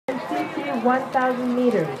1,000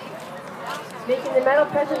 meters. Making the medal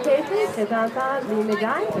presentation is Anton les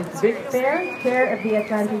médailles is Rick Fair, Chair of the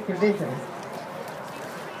Atlantic Division.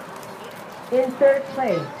 In third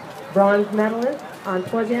place, bronze medalist en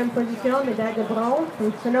troisième position, médaille de bronze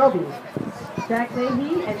from Sonobi, Jack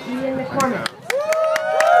Leahy and Ian McCormick.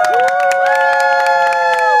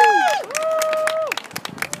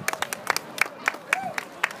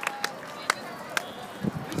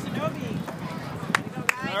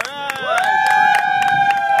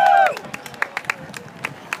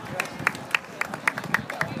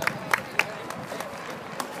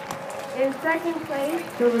 In second place,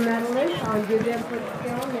 silver medalist en deuxième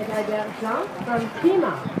position, médaille d'argent from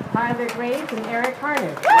Pima, Tyler Graves and Eric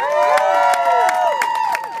Harness.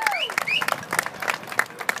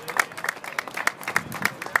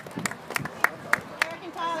 Eric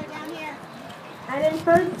and Tyler down here. And in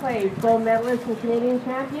first place, gold medalist and Canadian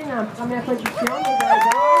champion en première position, médaille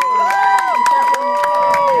d'or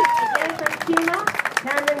again from Pima,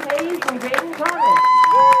 Cameron Hayes and Graydon Thomas.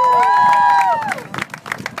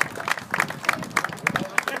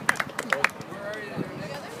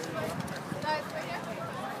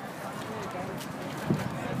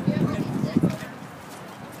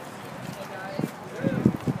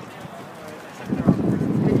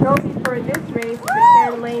 The trophy for this race is the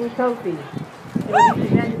Ken Lane Trophy. It will be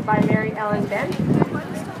presented by Mary Ellen Bent,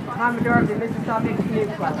 Commodore of the Mississauga Canoe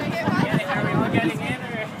Club.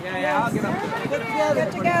 Yeah, I'll get up.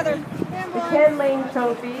 Get together. The Ken Lane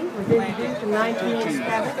Trophy was introduced in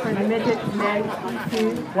 1987 for the midget men's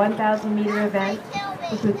C2 1,000 meter event,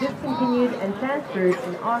 which was discontinued and transferred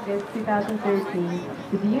in August 2013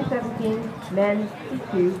 to the U17 men's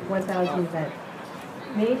C2 1,000 event.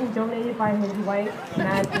 Made and donated by his wife,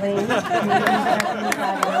 Mad Lane,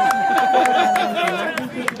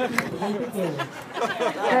 Canadian Veteran Academy,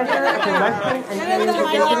 Treasurer of the Western and Canadian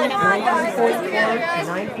Division 1944 to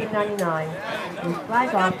 1999, and Flag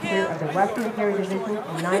Officer of the Western Ontario Division in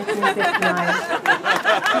 1959,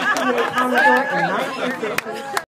 CPA Commodore in 1960.